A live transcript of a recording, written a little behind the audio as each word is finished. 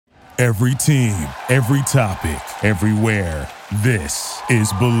Every team, every topic, everywhere. This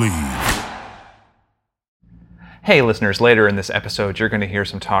is Believe. Hey listeners, later in this episode you're going to hear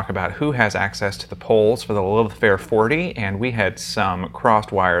some talk about who has access to the polls for the Lilith Fair 40, and we had some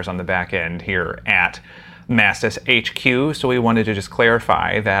crossed wires on the back end here at Mastis HQ, so we wanted to just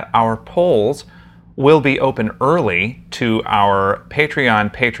clarify that our polls will be open early to our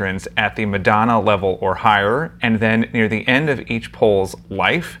Patreon patrons at the Madonna level or higher, and then near the end of each poll's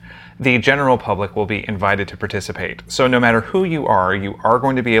life, the general public will be invited to participate. So no matter who you are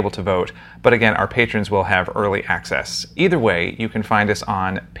going to be able to vote, but again, our patrons will have early access. Either way, you can find us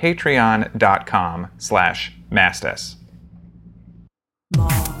on patreon.com/Mastis.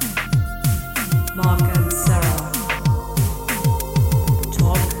 Mark and Sarah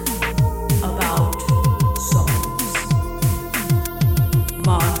talk about songs.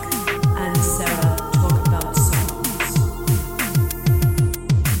 Mark and Sarah talk about songs.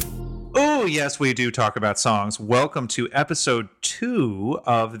 Oh, yes, we do talk about songs. Welcome to episode 2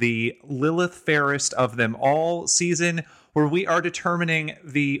 of the Lilith Fairest of Them All season, where we are determining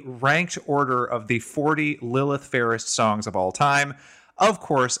the ranked order of the 40 Lilith Fairest songs of all time. Of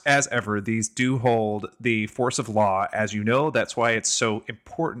course, as ever, these do hold the force of law, as you know. That's why it's so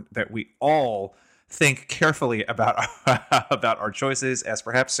important that we all think carefully about about our choices, as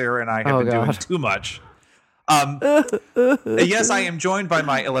perhaps Sarah and I have been doing too much. Yes, I am joined by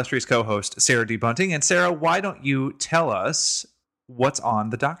my illustrious co-host, Sarah D. Bunting. And Sarah, why don't you tell us what's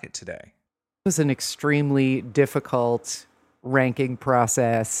on the docket today? It was an extremely difficult ranking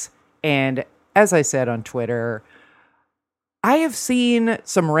process. And as I said on Twitter, I have seen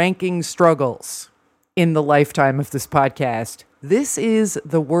some ranking struggles in the lifetime of this podcast. This is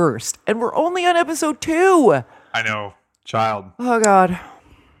the worst. And we're only on episode 2. I know, child. Oh, God.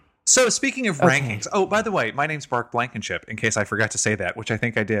 So speaking of rankings, oh, by the way, my name's Mark Blankenship, in case I forgot to say that, which I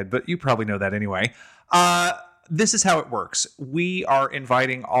think I did, but you probably know that anyway. This is how it works. We are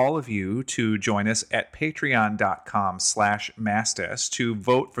inviting all of you to join us at patreon.com/Mastis to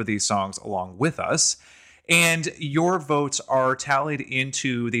vote for these songs along with us. And your votes are tallied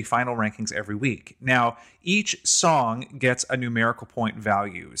into the final rankings every week. Now, each song gets a numerical point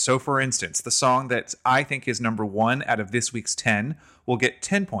value. So, for instance, the song that I think is number 1 out of this week's 10 will get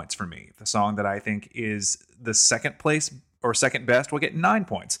 10 points from me. The song that I think is the second place or second best will get 9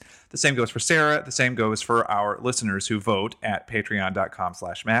 points. The same goes for Sarah. The same goes for our listeners who vote at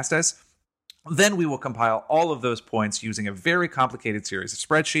patreon.com/Mastis. Then we will compile all of those points using a very complicated series of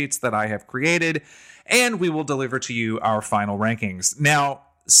spreadsheets that I have created, and we will deliver to you our final rankings. Now,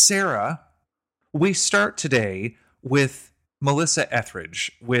 Sarah, we start today with Melissa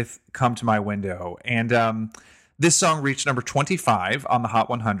Etheridge with Come to My Window. And this song reached number 25 on the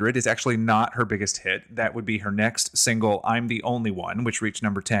Hot 100. Is actually not her biggest hit. That would be her next single, I'm the Only One, which reached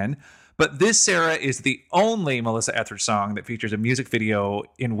number 10. But this, Sarah, is the only Melissa Etheridge song that features a music video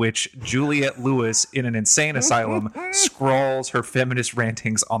in which Juliette Lewis in an insane asylum scrawls her feminist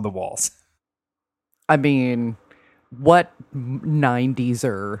rantings on the walls. I mean, what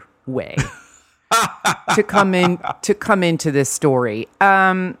 90s-er way to come into this story.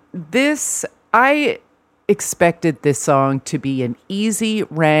 I expected this song to be an easy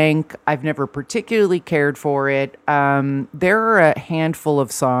rank. I've never particularly cared for it. There are a handful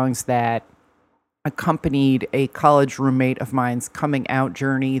of songs that accompanied a college roommate of mine's coming out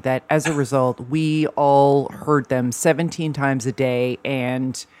journey that, as a result, we all heard them 17 times a day.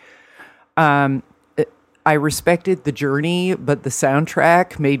 And I respected the journey, but the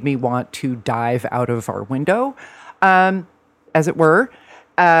soundtrack made me want to dive out of our window, as it were.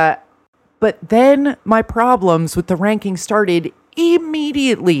 But then my problems with the ranking started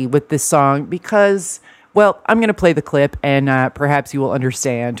immediately with this song because, well, I'm going to play the clip and perhaps you will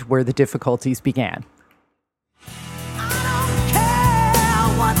understand where the difficulties began.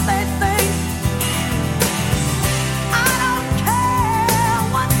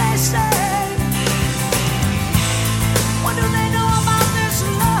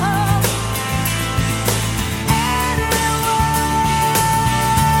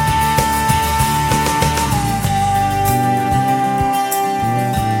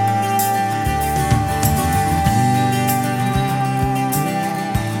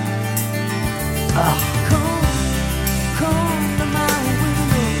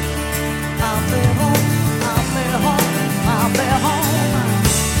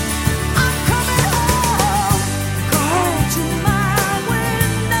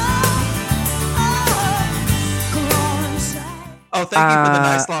 Oh, thank you for the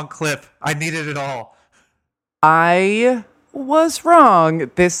nice long clip. I needed it all. I was wrong.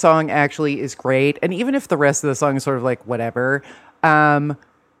 This song actually is great. And even if the rest of the song is sort of like whatever,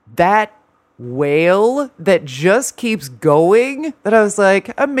 that wail that just keeps going, that I was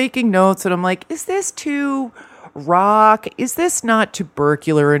like, I'm making notes and I'm like, is this too rock? Is this not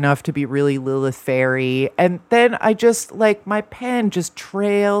tubercular enough to be really Lilith Fairy? And then I just, like, my pen just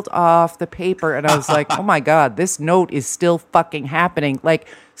trailed off the paper and I was like, oh my God, this note is still fucking happening. Like,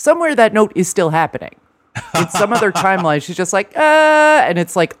 somewhere that note is still happening. In some other timeline, she's just like, and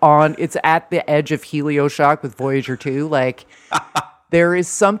it's like it's at the edge of Helioshock with Voyager 2. Like, there is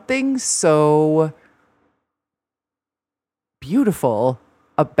something so beautiful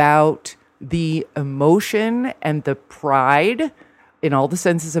about the emotion and the pride in all the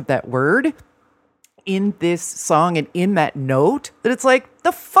senses of that word in this song and in that note that it's like,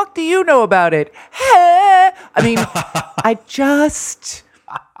 the fuck do you know about it? Hey! I mean, I just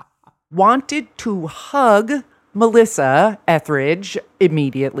wanted to hug Melissa Etheridge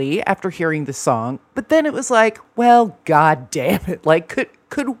immediately after hearing the song, but then it was like, well, god damn it. Like,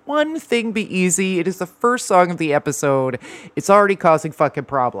 could one thing be easy? It is the first song of the episode. It's already causing fucking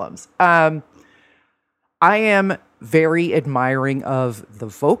problems. I am very admiring of the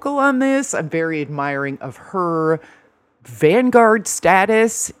vocal on this. I'm very admiring of her vanguard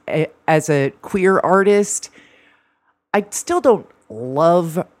status as a queer artist. I still don't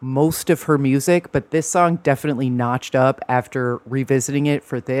love most of her music, but this song definitely notched up after revisiting it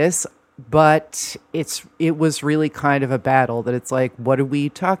for this. But it was really kind of a battle that it's like, what are we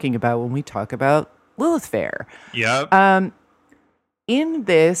talking about when we talk about Lilith Fair? Yep. In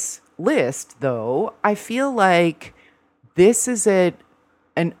this list, though, I feel like this is an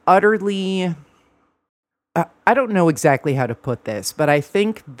utterly... I don't know exactly how to put this, but I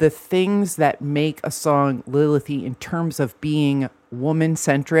think the things that make a song Lilithy in terms of being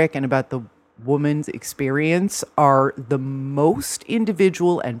woman-centric and about the woman's experience are the most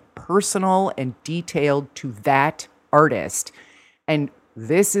individual and personal and detailed to that artist. And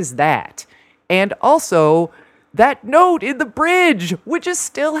this is that. And also, that note in the bridge, which is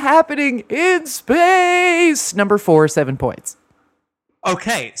still happening in space. Number 4, 7 points.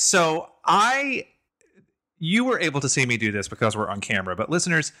 Okay, so you were able to see me do this because we're on camera, but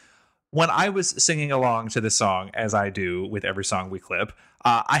listeners, when I was singing along to this song, as I do with every song we clip,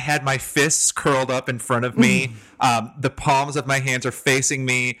 I had my fists curled up in front of me. The palms of my hands are facing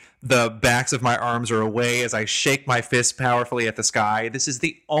me. The backs of my arms are away as I shake my fists powerfully at the sky. This is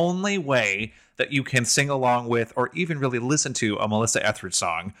the only way that you can sing along with or even really listen to a Melissa Etheridge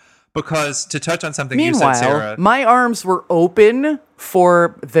song. Because to touch on something you said, Sarah... my arms were open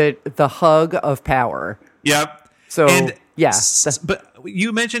for the hug of power. Yep. So, yeah. But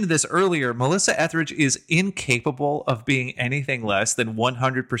you mentioned this earlier. Melissa Etheridge is incapable of being anything less than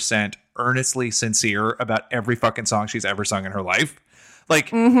 100% earnestly sincere about every fucking song she's ever sung in her life. Like,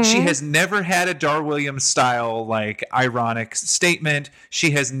 she has never had a Dar Williams style, like, ironic statement.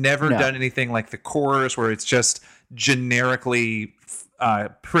 She has never done anything like the chorus where it's just generically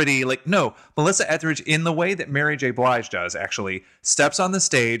pretty. Like, no, Melissa Etheridge, in the way that Mary J. Blige does, actually, steps on the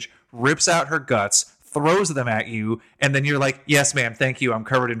stage, rips out her guts, throws them at you, and then you're like, yes, ma'am, thank you, I'm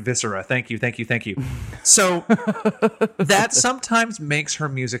covered in viscera, thank you. So that sometimes makes her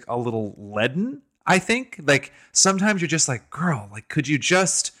music a little leaden, I think. Like, sometimes you're just like, girl, like, could you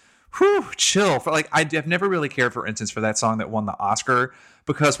just chill? For like, I've never really cared, for instance, for that song that won the Oscar,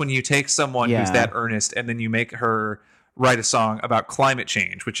 because when you take someone who's that earnest and then you make her write a song about climate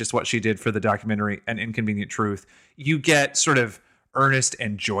change, which is what she did for the documentary An Inconvenient Truth, you get sort of earnest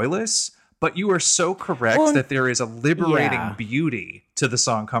and joyless. But you are so correct that there is a liberating beauty to the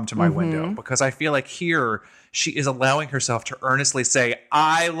song Come to My Window, because I feel like here she is allowing herself to earnestly say,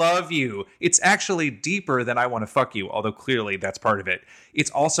 I love you. It's actually deeper than I want to fuck you, although clearly that's part of it.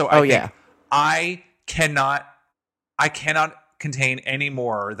 It's also, I think, I cannot contain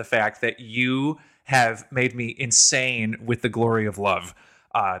anymore the fact that you have made me insane with the glory of love.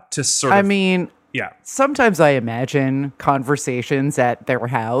 To sort of... I mean... Yeah. Sometimes I imagine conversations at their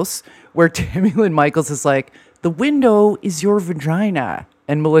house where Tammy Lynn Michaels is like, the window is your vagina.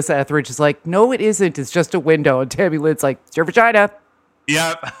 And Melissa Etheridge is like, no, it isn't. It's just a window. And Tammy Lynn's like, it's your vagina.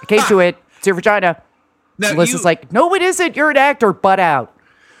 Yep. I came to it. It's your vagina. Now, Melissa's like, no, it isn't. You're an actor. Butt out.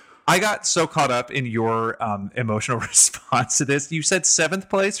 I got so caught up in your emotional response to this. You said 7th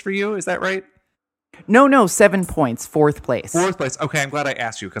place for you. Is that right? No, 7 points. 4th place. 4th place. Okay, I'm glad I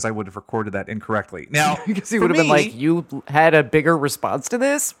asked you because I would have recorded that incorrectly. Now, because you would have been like, you had a bigger response to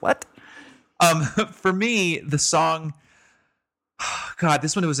this? What? For me, the song, God,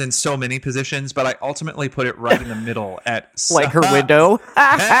 this one was in so many positions, but I ultimately put it right in the middle at like her window.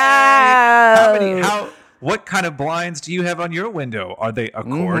 What kind of blinds do you have on your window? Are they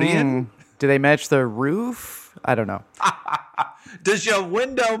accordion? Do they match the roof? I don't know. Does your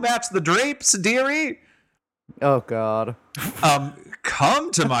window match the drapes, dearie? Oh, God.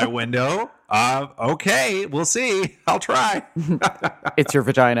 Come to my window. Okay, we'll see. I'll try. It's your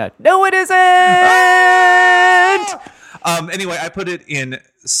vagina. No, it isn't! Anyway, I put it in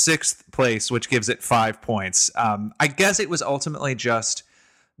 6th place, which gives it 5 points. I guess it was ultimately just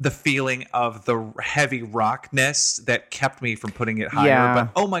the feeling of the heavy rockness that kept me from putting it higher. Yeah. But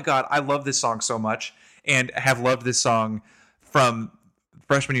oh my God, I love this song so much and have loved this song from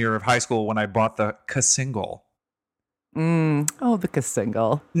freshman year of high school when I bought the single. Oh, the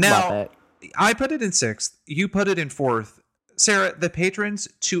single. Now, Love it. I put it in 6th. You put it in 4th. Sarah, the patrons,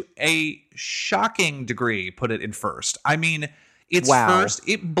 to a shocking degree, put it in 1st. I mean, it's Wow. 1st.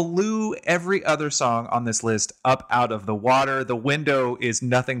 It blew every other song on this list up out of the water. The window is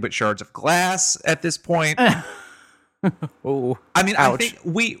nothing but shards of glass at this point. Oh, I mean, ouch. I think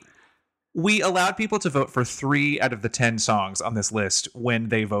we allowed people to vote for 3 out of the 10 songs on this list when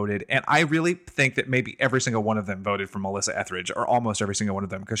they voted. And I really think that maybe every single one of them voted for Melissa Etheridge, or almost every single one of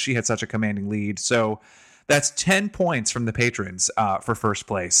them, because she had such a commanding lead. So that's 10 points from the patrons for 1st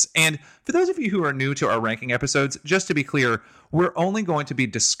place. And for those of you who are new to our ranking episodes, just to be clear, we're only going to be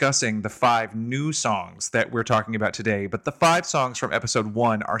discussing the 5 new songs that we're talking about today. But the 5 songs from episode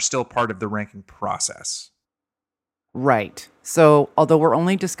 1 are still part of the ranking process. Right. So, although we're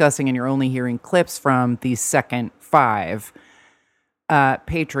only discussing and you're only hearing clips from the second 5,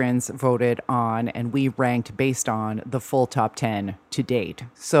 patrons voted on and we ranked based on the full top 10 to date.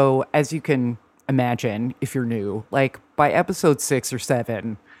 So, as you can imagine, if you're new, like by episode 6 or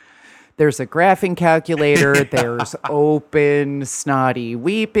 7, there's a graphing calculator, there's open, snotty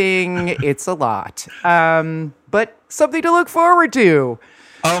weeping. It's a lot. But something to look forward to.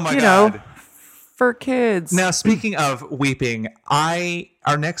 Oh my You God. know, for kids. Now, speaking of weeping,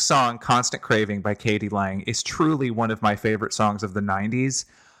 our next song, Constant Craving by Katie Lang, is truly one of my favorite songs of the 90s.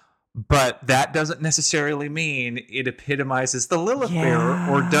 But that doesn't necessarily mean it epitomizes the Lilith Fair,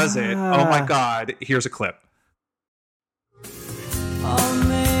 or does it? Oh my God, here's a clip. Or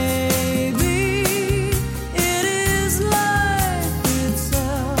maybe it is life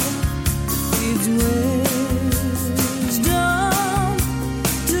itself. It's wisdom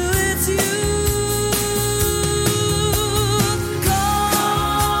to its youth.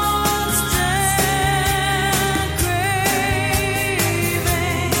 Constant craving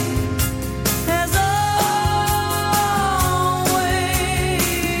has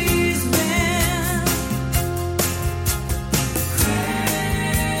always been.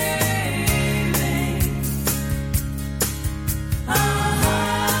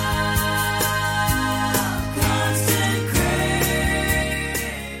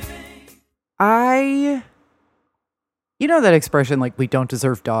 You know that expression, like, we don't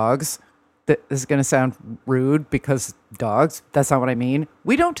deserve dogs? This is going to sound rude because dogs. That's not what I mean.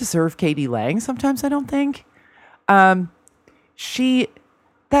 We don't deserve Katie Lang sometimes, I don't think. That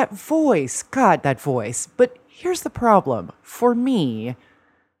voice, God, that voice. But here's the problem. For me,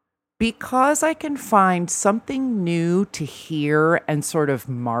 because I can find something new to hear and sort of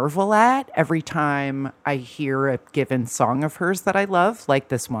marvel at every time I hear a given song of hers that I love, like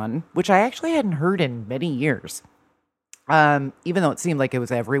this one, which I actually hadn't heard in many years. Even though it seemed like it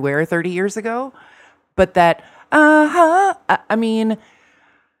was everywhere 30 years ago. But that, that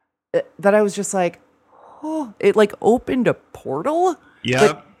I was just like, oh, it like opened a portal. Yep.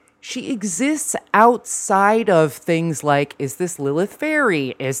 But she exists outside of things like, is this Lilith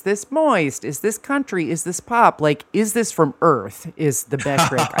Fairy? Is this moist? Is this country? Is this pop? Like, is this from Earth? Is the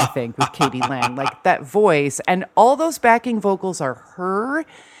metric, I think, with Katie Lang. Like, that voice. And all those backing vocals are her.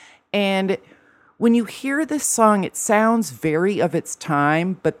 And when you hear this song, it sounds very of its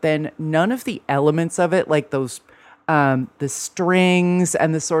time, but then none of the elements of it, like those, the strings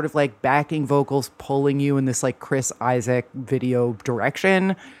and the sort of like backing vocals pulling you in this like Chris Isaak video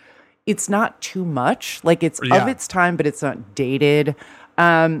direction, it's not too much. Like, it's of its time, but it's not dated.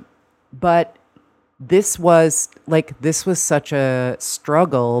 But this was such a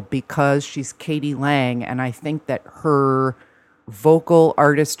struggle because she's Katie Lang, and I think that her vocal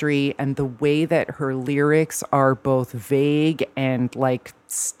artistry and the way that her lyrics are both vague and like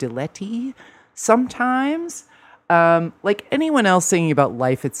stiletty sometimes. Like anyone else singing about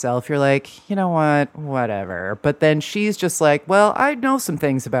life itself, you're like, you know what, whatever. But then she's just like, well, I know some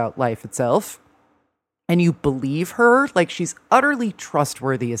things about life itself. And you believe her. Like, she's utterly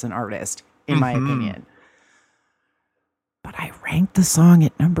trustworthy as an artist, in my opinion. but I ranked the song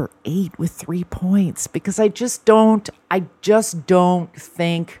at number 8 with 3 points because I just don't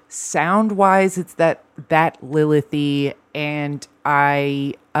think sound-wise it's that Lilithy, and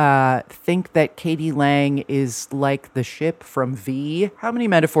I think that Katie Lang is like the ship from V. How many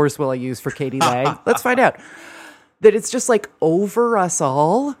metaphors will I use for Katie Lang? Let's find out. That it's just like over us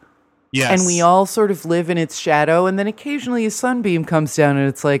all. Yes. And we all sort of live in its shadow, and then occasionally a sunbeam comes down and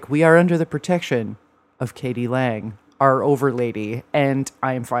it's like, we are under the protection of Katie Lang, our overlady, and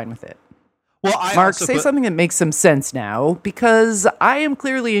I am fine with it. Well, I Mark, also say something that makes some sense now, because I am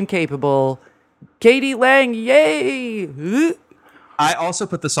clearly incapable. Katie Lang, yay! I also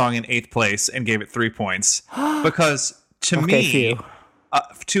put the song in 8th place and gave it 3 points because to me,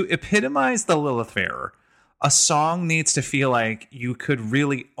 to epitomize the Lilith Fair, a song needs to feel like you could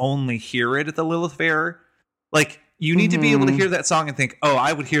really only hear it at the Lilith Fair. Like, you need to be able to hear that song and think, oh,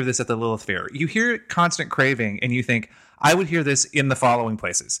 I would hear this at the Lilith Fair. You hear Constant Craving and you think, I would hear this in the following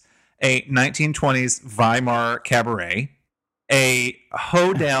places: a 1920s Weimar cabaret, a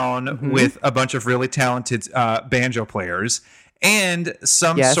hoedown with a bunch of really talented banjo players, and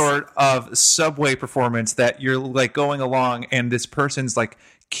some sort of subway performance that you're like going along and this person's like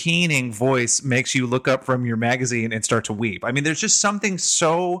keening voice makes you look up from your magazine and start to weep. I mean, there's just something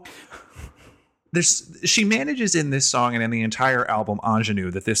so... She manages in this song and in the entire album Ingenue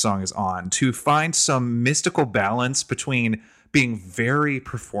that this song is on to find some mystical balance between being very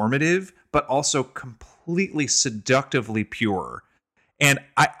performative but also completely seductively pure. And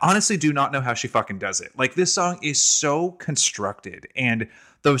I honestly do not know how she fucking does it. Like, this song is so constructed and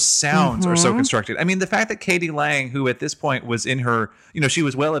those sounds are so constructed. I mean, the fact that Katie Lang, who at this point was in her, she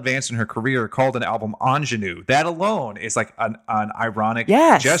was well advanced in her career, called an album Ingenue, that alone is like an ironic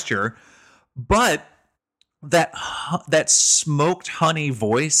gesture. But that smoked honey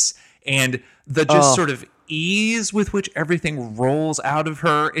voice and the just sort of ease with which everything rolls out of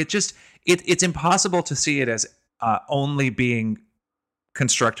her, it's impossible to see it as only being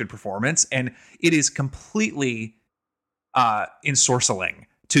constructed performance, and it is completely ensorceling,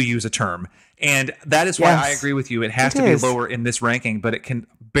 to use a term. And that is why I agree with you. It has to be lower in this ranking, but it can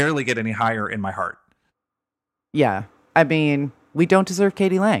barely get any higher in my heart. Yeah. I mean, we don't deserve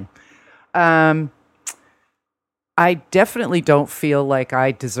Katie Lang. I definitely don't feel like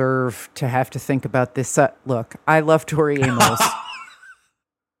I deserve to have to think about this. Look, I love Tori Amos.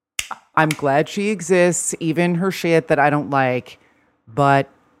 I'm glad she exists, even her shit that I don't like. But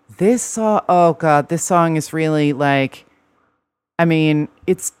this song, this song is really like, I mean,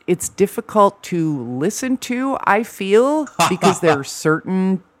 it's difficult to listen to, I feel, because there are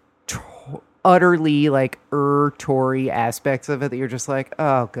certain utterly like Tory aspects of it that you're just like,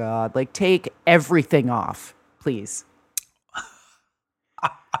 oh God, like take everything off, please.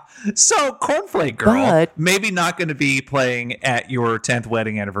 So Cornflake Girl, maybe not going to be playing at your 10th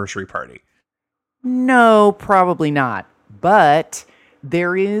wedding anniversary party. No, probably not. But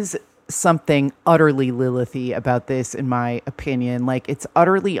there is something utterly Lilithy about this, in my opinion. Like, it's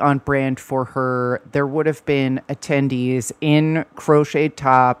utterly on brand for her. There would have been attendees in crocheted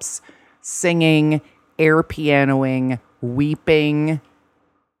tops, singing, air pianoing, weeping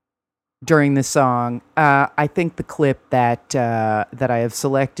during the song. I think the clip that I have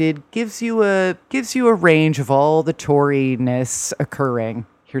selected gives you a range of all the Tory-ness occurring.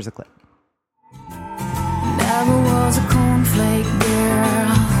 Here's a clip. Never was a cornflake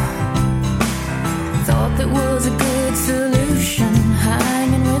girl. Thought that was a good solution,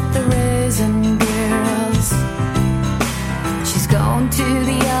 hanging with the raisin girls. She's gone to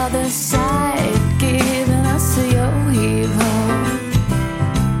the other side, giving us a yo-heave-ho.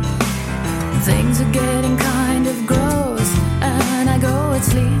 Things are getting kind of gross, and I go, it's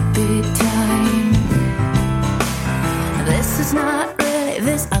sleepy time. This is not really,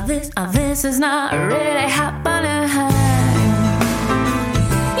 this is not really happening.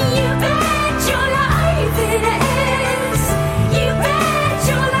 You bet your life it is. You bet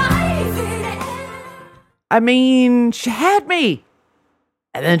your life it is. I mean, she had me,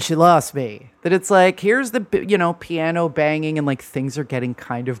 and then she lost me. That it's like, here's the, piano banging, and like things are getting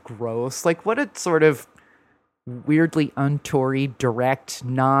kind of gross. Like, what a sort of weirdly un-Tory, direct,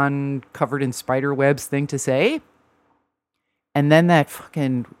 non-covered in spider webs thing to say. And then that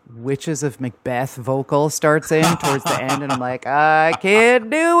fucking Witches of Macbeth vocal starts in towards the end, and I'm like, I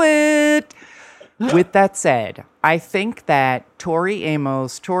can't do it. With that said, I think that Tori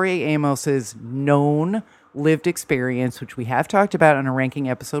Amos's known lived experience, which we have talked about on a ranking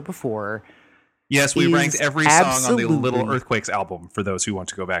episode before. Yes, we ranked every song on the Little Earthquakes album for those who want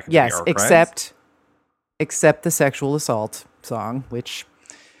to go back into the archives. except the sexual assault song, which,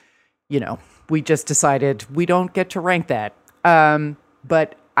 we just decided we don't get to rank that.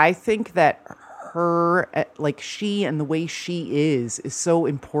 But I think that her, like she and the way she is so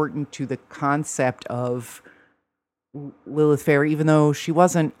important to the concept of Lilith Fair, even though she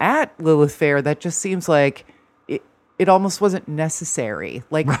wasn't at Lilith Fair. That just seems like it almost wasn't necessary.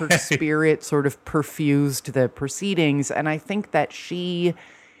 Like her spirit sort of perfused the proceedings. And I think that she,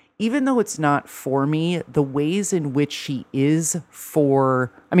 even though it's not for me, the ways in which she is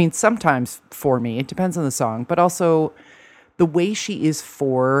sometimes for me, it depends on the song, but also the way she is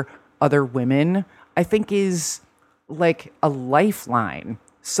for other women, I think is like a lifeline.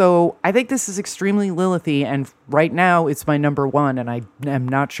 So I think this is extremely Lilithy, and right now it's my number one, and I am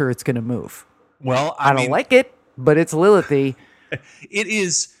not sure it's going to move. Well, I don't like it, but it's Lilithy. It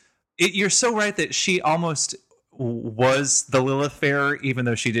is. You're so right that she almost was the Lilith Fair, even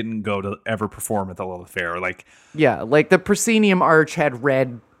though she didn't go to ever perform at the Lilith Fair. Like, yeah, like the proscenium arch had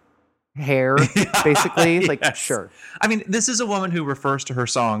red hair, basically. Like, yes. Sure. I mean, this is a woman who refers to her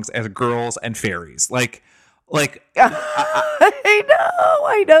songs as girls and fairies. Like. I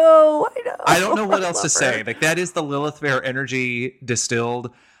know. I don't know what else to say. Like, that is the Lilith Fair energy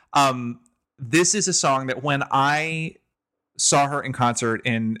distilled. This is a song that when I saw her in concert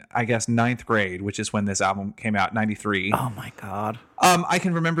in, I guess, 9th grade, which is when this album came out, 93. Oh my God. I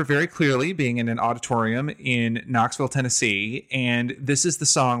can remember very clearly being in an auditorium in Knoxville, Tennessee. And this is the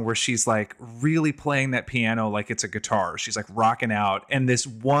song where she's like really playing that piano like it's a guitar. She's like rocking out. And this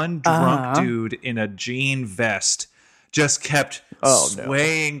one drunk dude in a jean vest just kept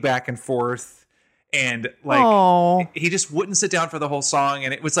swaying back and forth. And like he just wouldn't sit down for the whole song.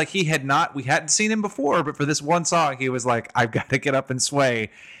 And it was like we hadn't seen him before, but for this one song, he was like, I've got to get up and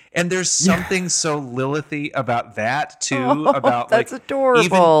sway. And there's something so Lilithy about that too. About that's like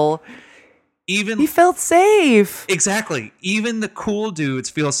adorable. Even he felt safe. Exactly. Even the cool dudes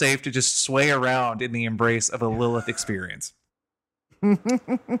feel safe to just sway around in the embrace of a Lilith experience.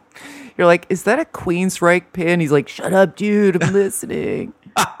 You're like, is that a Queensryche pin? He's like, shut up, dude. I'm listening.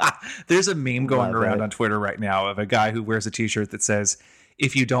 There's a meme going around on Twitter right now of a guy who wears a t-shirt that says,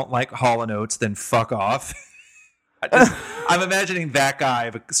 if you don't like Hall & Oates, then fuck off. I'm imagining that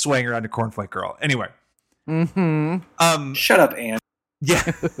guy swaying around a Cornflake Girl. Anyway. Shut up, Ann.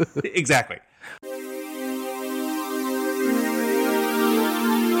 Yeah, exactly.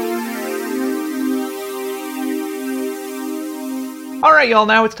 All right, y'all,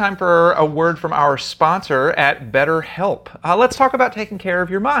 now it's time for a word from our sponsor at BetterHelp. Let's talk about taking care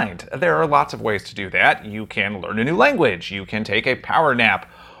of your mind. There are lots of ways to do that. You can learn a new language, you can take a power nap,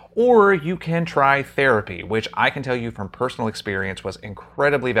 or you can try therapy, which I can tell you from personal experience was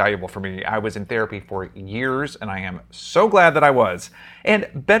incredibly valuable for me. I was in therapy for years, and I am so glad that I was. And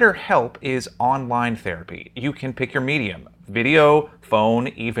BetterHelp is online therapy. You can pick your medium, video, phone,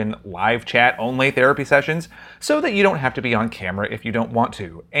 even live chat only therapy sessions, so that you don't have to be on camera if you don't want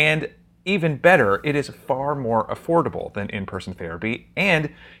to. And even better, it is far more affordable than in-person therapy, and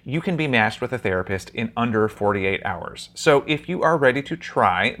you can be matched with a therapist in under 48 hours. So if you are ready to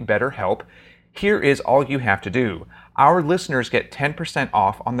try BetterHelp, here is all you have to do. Our listeners get 10%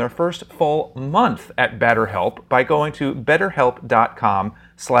 off on their first full month at BetterHelp by going to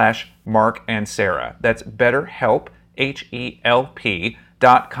betterhelp.com/Mark and Sarah. That's BetterHelp,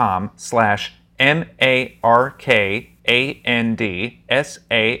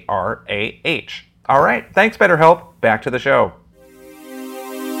 HELP.com/MARKANDSARAH. All right, thanks, BetterHelp. Back to the show.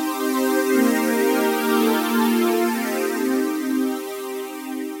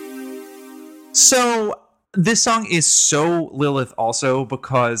 So this song is so Lilith also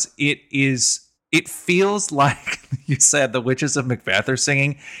because it feels like, you said the Witches of Macbeth are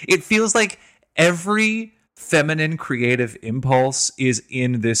singing. It feels like every feminine creative impulse is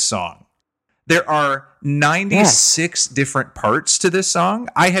in this song. There are 96 different parts to this song.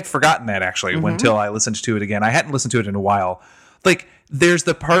 I had forgotten that actually until I listened to it again. I hadn't listened to it in a while. Like, there's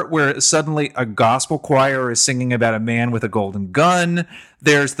the part where suddenly a gospel choir is singing about a man with a golden gun.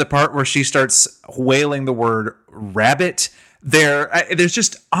 There's the part where she starts wailing the word rabbit. There's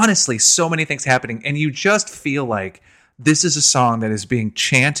just honestly so many things happening, and you just feel like this is a song that is being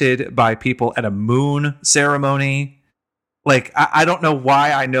chanted by people at a moon ceremony. Like, I don't know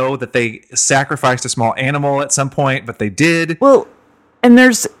why I know that they sacrificed a small animal at some point, but they did. Well, and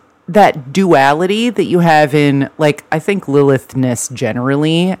there's that duality that you have in, like, I think Lilithness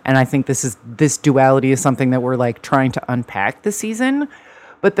generally, and I think this duality is something that we're, like, trying to unpack this season.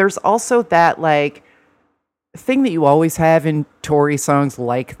 But there's also that, like, thing that you always have in Tory songs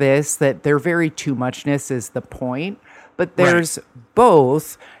like this, that their very too muchness is the point. But there's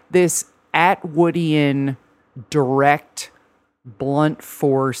both this Atwoodian, direct, blunt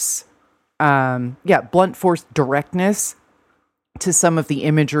force blunt force directness to some of the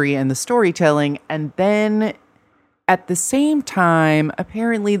imagery and the storytelling. And then at the same time,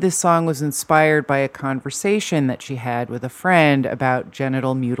 apparently this song was inspired by a conversation that she had with a friend about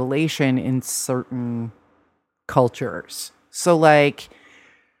genital mutilation in certain cultures. So like,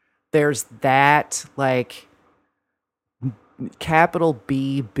 there's that, like, capital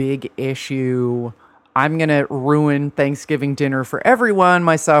B big issue. I'm going to ruin Thanksgiving dinner for everyone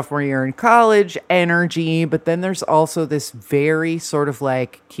my sophomore year in college energy. But then there's also this very sort of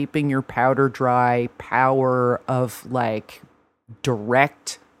like keeping your powder dry power of like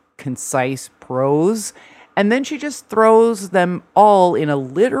direct, concise prose. And then she just throws them all in a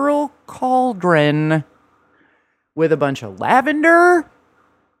literal cauldron with a bunch of lavender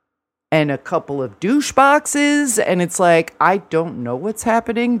and a couple of douche boxes, and it's like, I don't know what's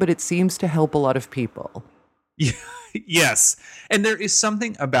happening, but it seems to help a lot of people. Yes. And there is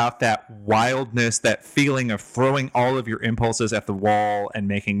something about that wildness, that feeling of throwing all of your impulses at the wall and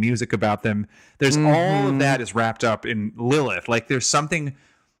making music about them. There's all of that is wrapped up in Lilith. Like there's something,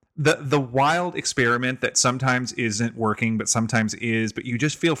 the wild experiment that sometimes isn't working, but sometimes is, but you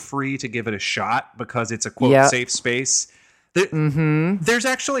just feel free to give it a shot because it's a quote safe space. There's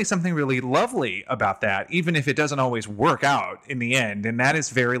actually something really lovely about that, even if it doesn't always work out in the end. And that is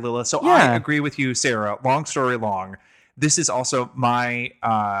very Lilith. So I agree with you, Sarah. Long story long. This is also my,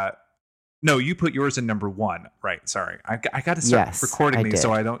 no, you put yours in number 1. Right. Sorry. I got to start recording these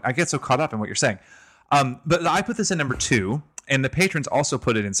so I get so caught up in what you're saying. But I put this in number 2 and the patrons also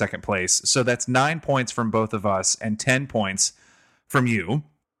put it in second place. So that's 9 points from both of us and 10 points from you.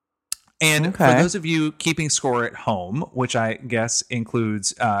 And for those of you keeping score at home, which I guess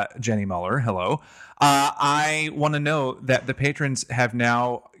includes Jenny Muller, hello, I want to know that the patrons have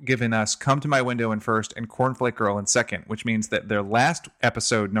now given us Come to My Window in first and Cornflake Girl in second, which means that their last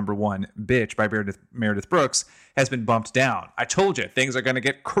episode, number 1, Bitch by Meredith Brooks, has been bumped down. I told you, things are going to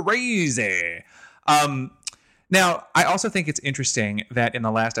get crazy. Now, I also think it's interesting that in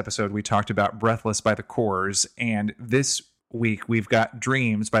the last episode, we talked about Breathless by the Corrs, and this week we've got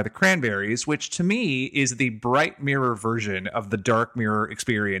Dreams by the Cranberries, which to me is the bright mirror version of the dark mirror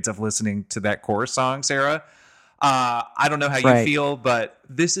experience of listening to that chorus song, Sarah. I don't know how you feel, but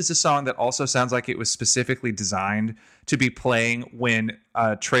this is a song that also sounds like it was specifically designed to be playing when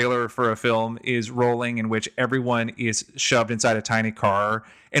a trailer for a film is rolling in which everyone is shoved inside a tiny car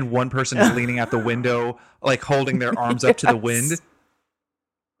and one person is leaning out the window, like holding their arms up to the wind.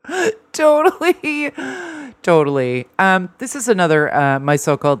 Totally. This is another My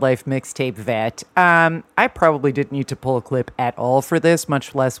So-Called Life mixtape vet. I probably didn't need to pull a clip at all for this,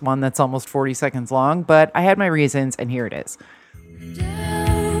 much less one that's almost 40 seconds long, but I had my reasons, and here it is.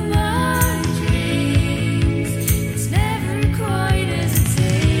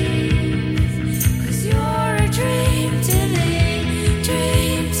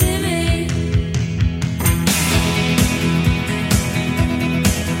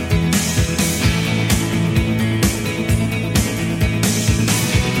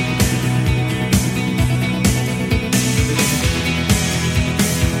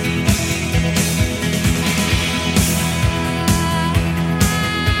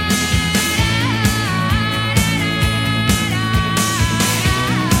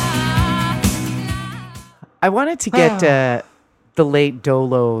 I wanted to get the late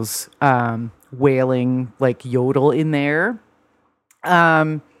Dolo's wailing, like, yodel in there.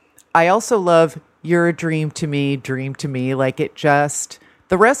 I also love You're a Dream to Me. Like, it just...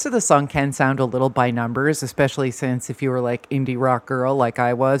 The rest of the song can sound a little by numbers, especially since if you were, like, indie rock girl like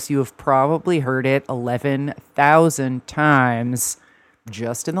I was, you have probably heard it 11,000 times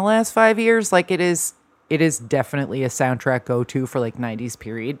just in the last 5 years. Like, it is definitely a soundtrack go-to for like 90s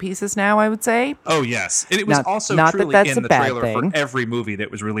period pieces now, I would say. Oh, yes. And it was also truly in the trailer for every movie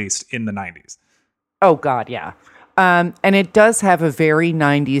that was released in the 90s. Oh, God, yeah. And it does have a very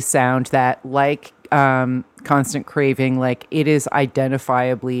 90s sound that, like Constant Craving, like it is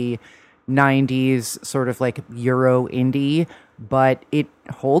identifiably 90s sort of like Euro indie, but it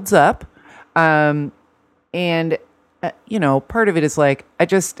holds up. And, you know, part of it is like, I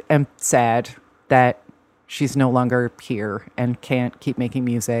just am sad that she's no longer here and can't keep making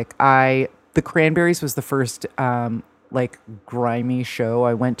music. The Cranberries was the first like grimy show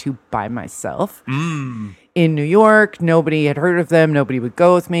I went to by myself in New York. Nobody had heard of them. Nobody would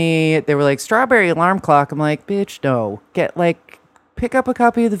go with me. They were like, Strawberry Alarm Clock. I'm like, bitch, no. Pick up a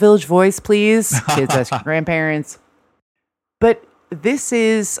copy of The Village Voice, please. Kids ask your grandparents. But this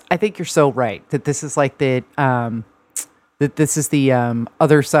is, I think you're so right that this is like the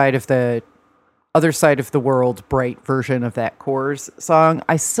other side of the Other Side of the World, bright version of that Coors song.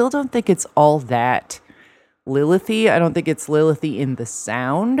 I still don't think it's all that Lilithy. I don't think it's Lilithy in the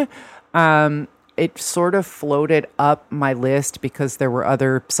sound. It sort of floated up my list because there were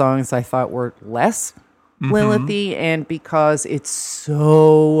other songs I thought were less Lilithy, and because it's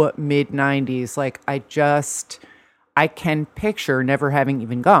so mid-90s. Like, I can picture, never having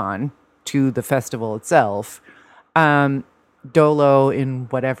even gone to the festival itself, Dolo in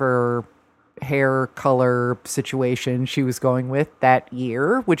whatever hair color situation she was going with that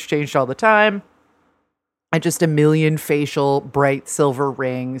year, which changed all the time. And just a million facial bright silver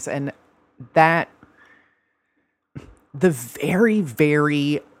rings, and that the very,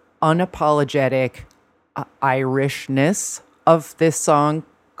 very unapologetic Irishness of this song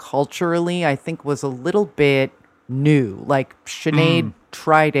culturally, I think, was a little bit new. Like, Sinead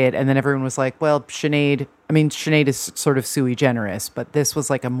tried it, and then everyone was like, well, Sinead is sort of sui generis, but this was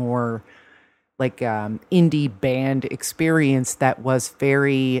like a more like indie band experience that was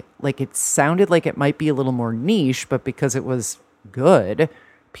very, like, it sounded like it might be a little more niche, but because it was good,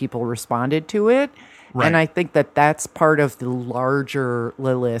 people responded to it. Right. And I think that that's part of the larger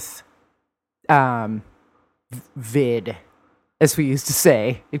Lilith vid, as we used to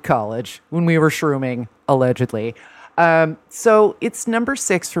say in college when we were shrooming, allegedly. So it's number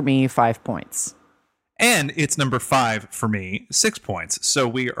 6 for me, 5 points. And it's number 5 for me, 6 points. So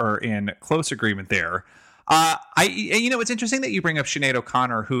we are in close agreement there. It's interesting that you bring up Sinead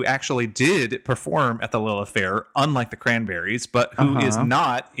O'Connor, who actually did perform at the Lilith Fair, unlike the Cranberries, but who is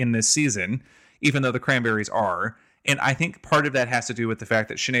not in this season, even though the Cranberries are. And I think part of that has to do with the fact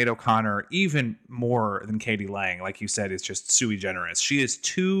that Sinead O'Connor, even more than Katie Lang, like you said, is just sui generis. She is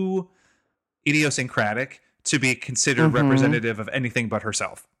too idiosyncratic to be considered representative of anything but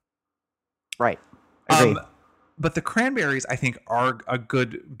herself. Right. Agreed. But the Cranberries, I think, are a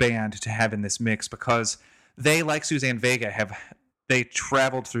good band to have in this mix because they, like Suzanne Vega, they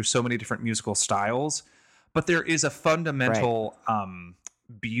traveled through so many different musical styles, but there is a fundamental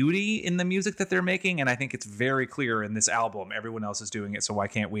beauty in the music that they're making, and I think it's very clear in this album. Everyone else is doing it, so why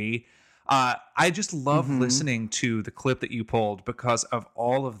can't we? I just love listening to the clip that you pulled because of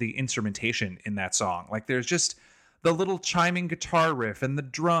all of the instrumentation in that song. Like, there's just the little chiming guitar riff and the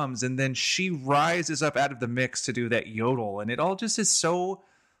drums, and then she rises up out of the mix to do that yodel, and it all just is so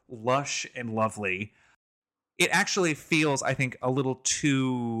lush and lovely. It actually feels, I think, a little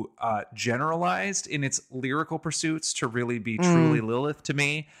too generalized in its lyrical pursuits to really be truly Lilith to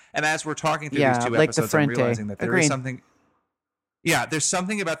me. And as we're talking through these two episodes, I'm realizing that there is something... Yeah, there's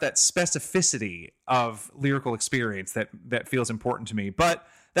something about that specificity of lyrical experience that feels important to me. But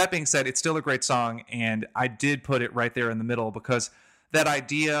that being said, it's still a great song, and I did put it right there in the middle because that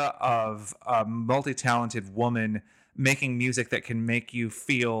idea of a multi-talented woman making music that can make you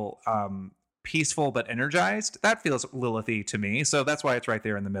feel peaceful but energized, that feels Lilithy to me. So that's why it's right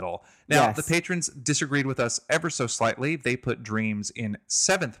there in the middle. Now, the patrons disagreed with us ever so slightly. They put Dreams in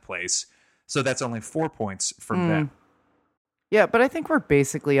 7th place, so that's only 4 points from them. Yeah, but I think we're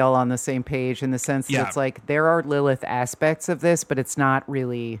basically all on the same page in the sense that it's like there are Lilith aspects of this, but it's not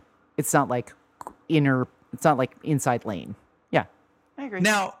really, it's not like inside lane. Yeah, I agree.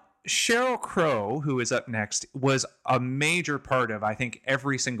 Now, Sheryl Crow, who is up next, was a major part of, I think,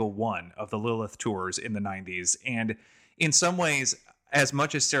 every single one of the Lilith tours in the 90s. And in some ways, as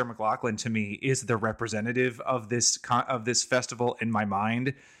much as Sarah McLachlan to me is the representative of this festival in my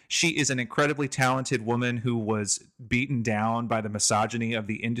mind, she is an incredibly talented woman who was beaten down by the misogyny of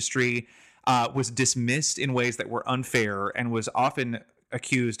the industry, was dismissed in ways that were unfair, and was often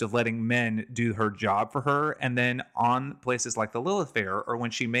accused of letting men do her job for her. And then on places like the Lilith Fair, or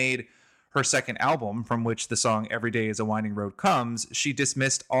when she made her second album, from which the song Every Day is a Winding Road comes, she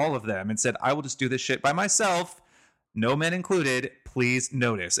dismissed all of them and said, I will just do this shit by myself, no men included, please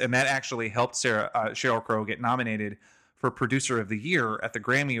notice. And that actually helped Sheryl Crow get nominated for Producer of the Year at the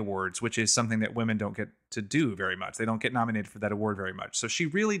Grammy Awards, which is something that women don't get to do very much. They don't get nominated for that award very much. So she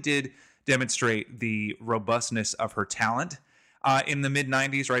really did demonstrate the robustness of her talent in the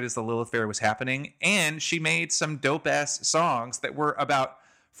mid-90s, right as the Lilith Fair was happening. And she made some dope-ass songs that were about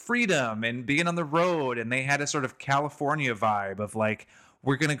freedom and being on the road, and they had a sort of California vibe of like,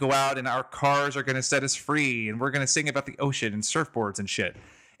 we're going to go out and our cars are going to set us free, and we're going to sing about the ocean and surfboards and shit.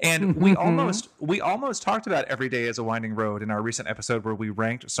 And we almost talked about Every Day as a Winding Road in our recent episode where we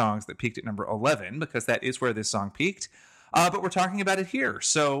ranked songs that peaked at number 11, because that is where this song peaked. But we're talking about it here.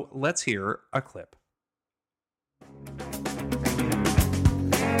 So let's hear a clip.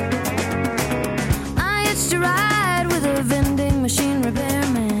 I used to ride with a vending machine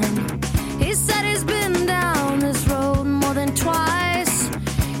repairman. He said he's been down this road more than twice.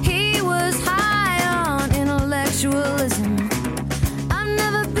 He was high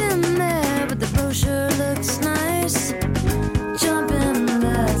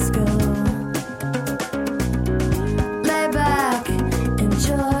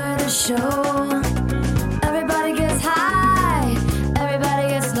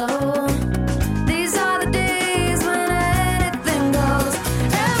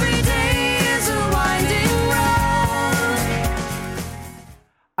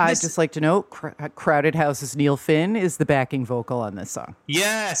I'd just like to note, Crowded House's Neil Finn is the backing vocal on this song.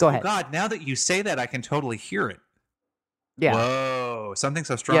 Yes. Go ahead. Oh God, now that you say that, I can totally hear it. Yeah. Whoa, something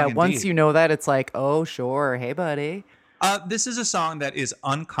so strong. Yeah, indeed. once you know that, it's like, oh, sure. Hey, buddy. This is a song that is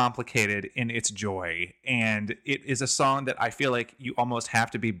uncomplicated in its joy, and it is a song that I feel like you almost have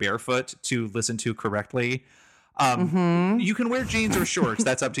to be barefoot to listen to correctly. You can wear jeans or shorts,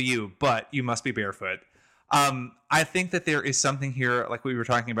 that's up to you, but you must be barefoot. I think that there is something here, like we were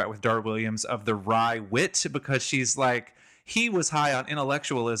talking about with Dar Williams, of the wry wit, because she's like, he was high on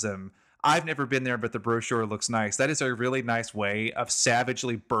intellectualism. I've never been there, but the brochure looks nice. That is a really nice way of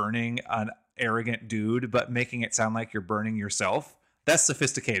savagely burning an arrogant dude, but making it sound like you're burning yourself. That's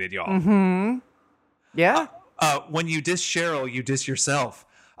sophisticated, y'all. Yeah. When you diss Cheryl, you diss yourself.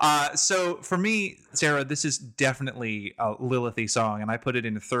 So for me, Sarah, this is definitely a Lilithy song, and I put it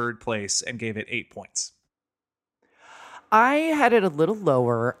in third place and gave it 8 points. I had it a little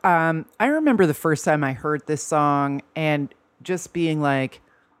lower. I remember the first time I heard this song and just being like,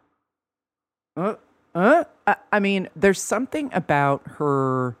 I mean, there's something about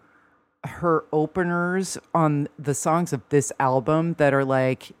her openers on the songs of this album that are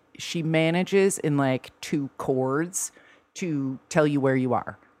like, she manages in like 2 chords to tell you where you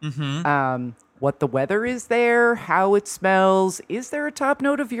are. What the weather is there, how it smells. Is there a top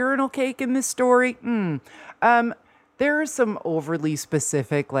note of urinal cake in this story? There is some overly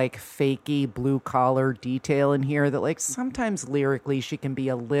specific, like fakey blue collar detail in here that like sometimes lyrically she can be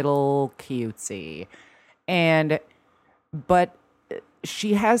a little cutesy. But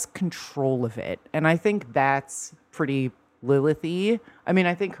she has control of it. And I think that's pretty Lilithy. I mean,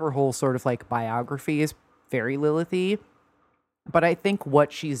 I think her whole sort of like biography is very Lilithy. But I think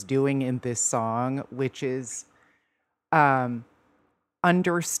what she's doing in this song, which is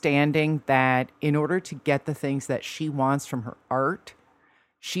understanding that in order to get the things that she wants from her art,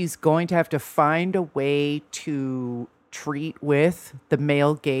 she's going to have to find a way to treat with the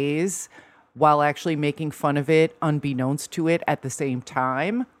male gaze while actually making fun of it unbeknownst to it at the same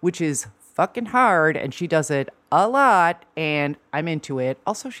time, which is fucking hard, and she does it a lot, and I'm into it.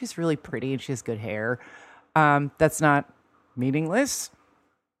 Also, she's really pretty and she has good hair. That's not meaningless.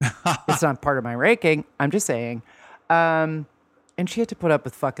 It's not part of my ranking. I'm just saying. And she had to put up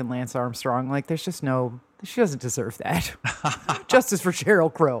with fucking Lance Armstrong. Like, there's just she doesn't deserve that. Justice for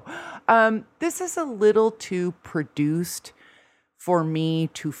Sheryl Crow. This is a little too produced for me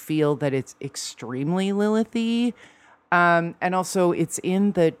to feel that it's extremely Lilithy. And also, it's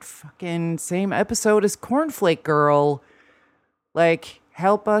in the fucking same episode as Cornflake Girl. Like,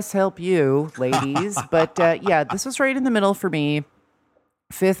 help us help you, ladies. But yeah, this was right in the middle for me.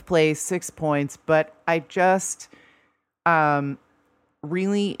 5th place, 6 points. But I just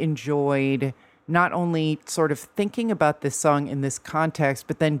really enjoyed not only sort of thinking about this song in this context,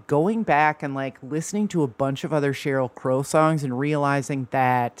 but then going back and like listening to a bunch of other Sheryl Crow songs and realizing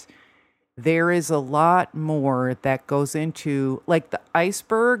that there is a lot more that goes into like the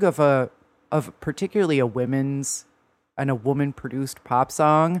iceberg of particularly a woman produced pop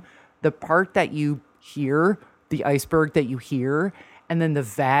song. The part that you hear, the iceberg that you hear, and then the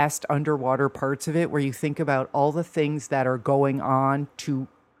vast underwater parts of it where you think about all the things that are going on to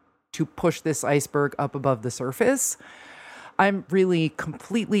push this iceberg up above the surface. I'm really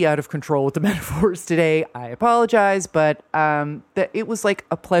completely out of control with the metaphors today. I apologize, but it was like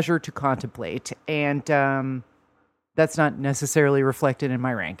a pleasure to contemplate, and that's not necessarily reflected in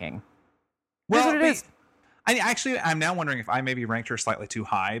my ranking. Well, what it is. I'm now wondering if I maybe ranked her slightly too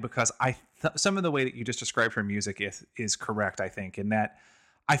high, because some of the way that you just described her music is correct, I think, in that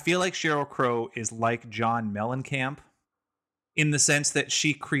I feel like Sheryl Crow is like John Mellencamp in the sense that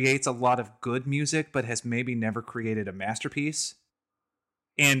she creates a lot of good music, but has maybe never created a masterpiece.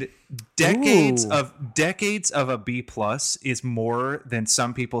 And decades of a B+ is more than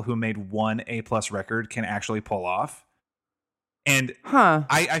some people who made one A+ record can actually pull off. And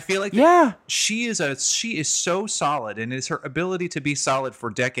I feel like she is so solid, and it's her ability to be solid for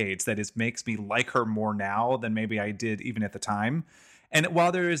decades that makes me like her more now than maybe I did even at the time. And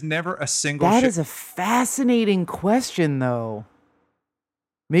while there is never a single That is a fascinating question, though.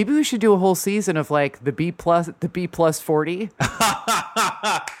 Maybe we should do a whole season of like the B+ 40.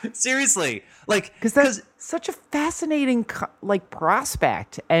 Seriously, like, because that's such a fascinating like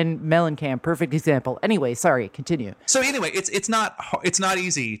prospect, and Mellencamp, perfect example. Anyway, sorry, continue. So anyway, it's not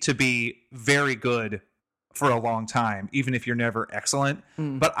easy to be very good for a long time, even if you're never excellent.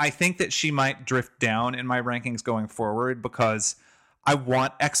 But I think that she might drift down in my rankings going forward, because I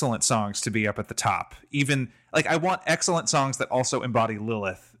want excellent songs to be up at the top. Even like I want excellent songs that also embody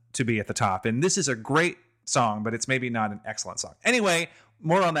Lilith to be at the top. And this is a great song, but it's maybe not an excellent song. Anyway,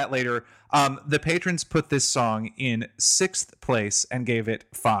 more on that later. The patrons put this song in 6th place and gave it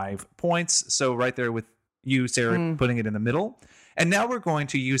 5 points. So right there with you, Sarah, putting it in the middle. And now we're going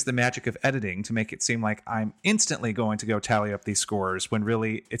to use the magic of editing to make it seem like I'm instantly going to go tally up these scores when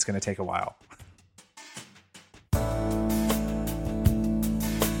really it's going to take a while.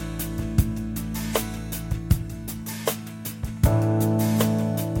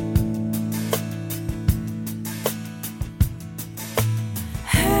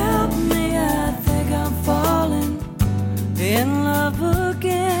 Help me, I think I'm falling in love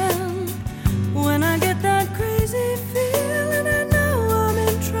again. When I get that crazy feeling, I know I'm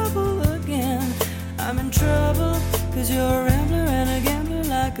in trouble again. I'm in trouble, 'cause you're a rambler and a gambler,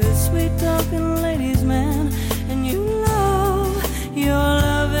 like a sweet talking ladies man. And you love your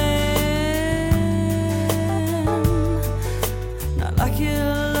loving, not like you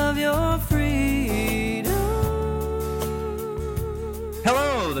love your freedom.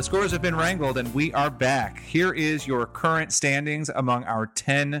 Hello, the scores have been wrangled and we are back. Here is your current standings among our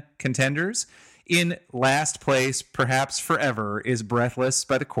 10 contenders. In last place, perhaps forever, is Breathless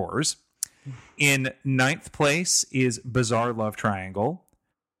by the Corrs. In 9th place is Bizarre Love Triangle.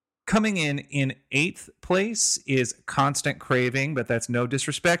 Coming in 8th place is Constant Craving, but that's no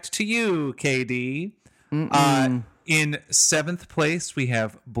disrespect to you, KD. In 7th place, we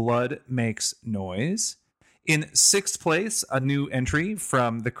have Blood Makes Noise. In 6th place, a new entry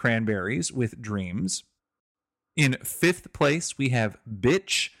from the Cranberries with Dreams. In 5th place, we have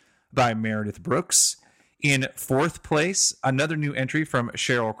Bitch by Meredith Brooks. In 4th place, another new entry from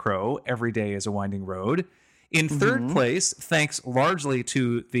Sheryl Crow, Every Day is a Winding Road. In 3rd place, thanks largely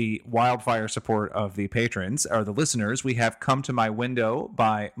to the wildfire support of the patrons, or the listeners, we have Come to My Window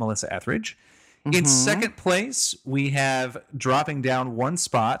by Melissa Etheridge. In 2nd place, we have dropping down 1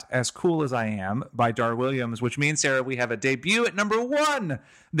 spot, As Cool as I Am by Dar Williams, which means, Sarah, we have a debut at number 1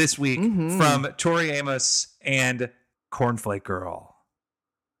 this week from Tori Amos and Cornflake Girl.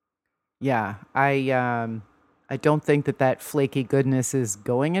 Yeah, I don't think that flaky goodness is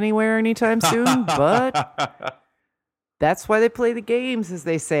going anywhere anytime soon, but that's why they play the games, as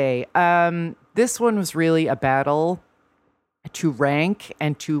they say. This one was really a battle to rank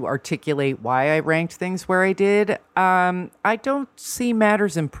and to articulate why I ranked things where I did. I don't see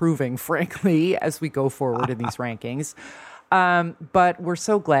matters improving, frankly, as we go forward in these rankings. But we're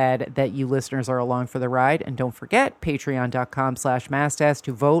so glad that you listeners are along for the ride. And don't forget, patreon.com/Mastas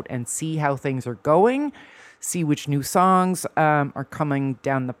to vote and see how things are going, see which new songs are coming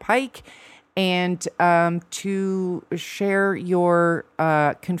down the pike, and to share your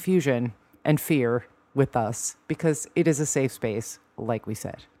confusion and fear with us, because it is a safe space, like we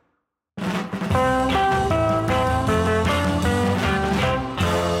said.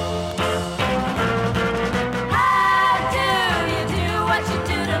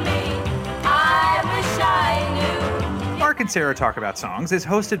 Mark and Sarah Talk About Songs is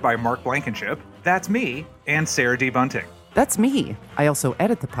hosted by Mark Blankenship, that's me, and Sarah D. Bunting. That's me. I also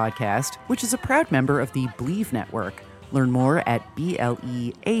edit the podcast, which is a proud member of the Believe Network. Learn more at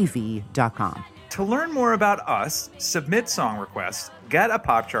BLEAV.com. To learn more about us, submit song requests, get a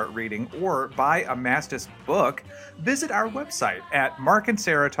pop chart reading, or buy a Mastas book, visit our website at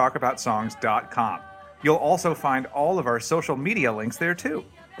markandsarahtalkaboutsongs.com. You'll also find all of our social media links there too.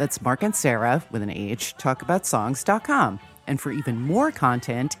 That's Mark and Sarah, with an H, talkaboutsongs.com. And for even more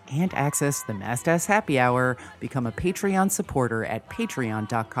content and access to the Mastas Happy Hour, become a Patreon supporter at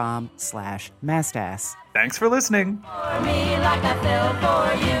patreon.com/Mastas. Thanks for listening. For me like I fell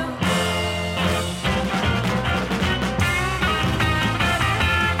for you.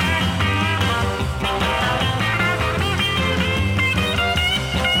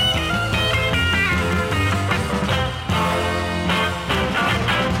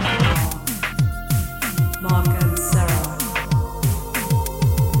 Mark and Sarah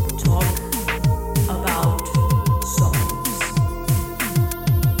talk about songs.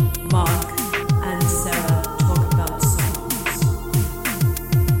 Mark and Sarah talk about songs.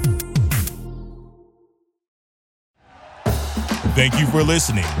 Thank you for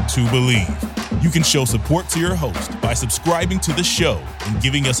listening to Believe. You can show support to your host by subscribing to the show and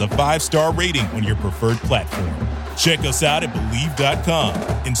giving us a 5-star rating on your preferred platform. Check us out at Believe.com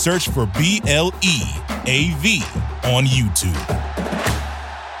and search for BLEAV on YouTube.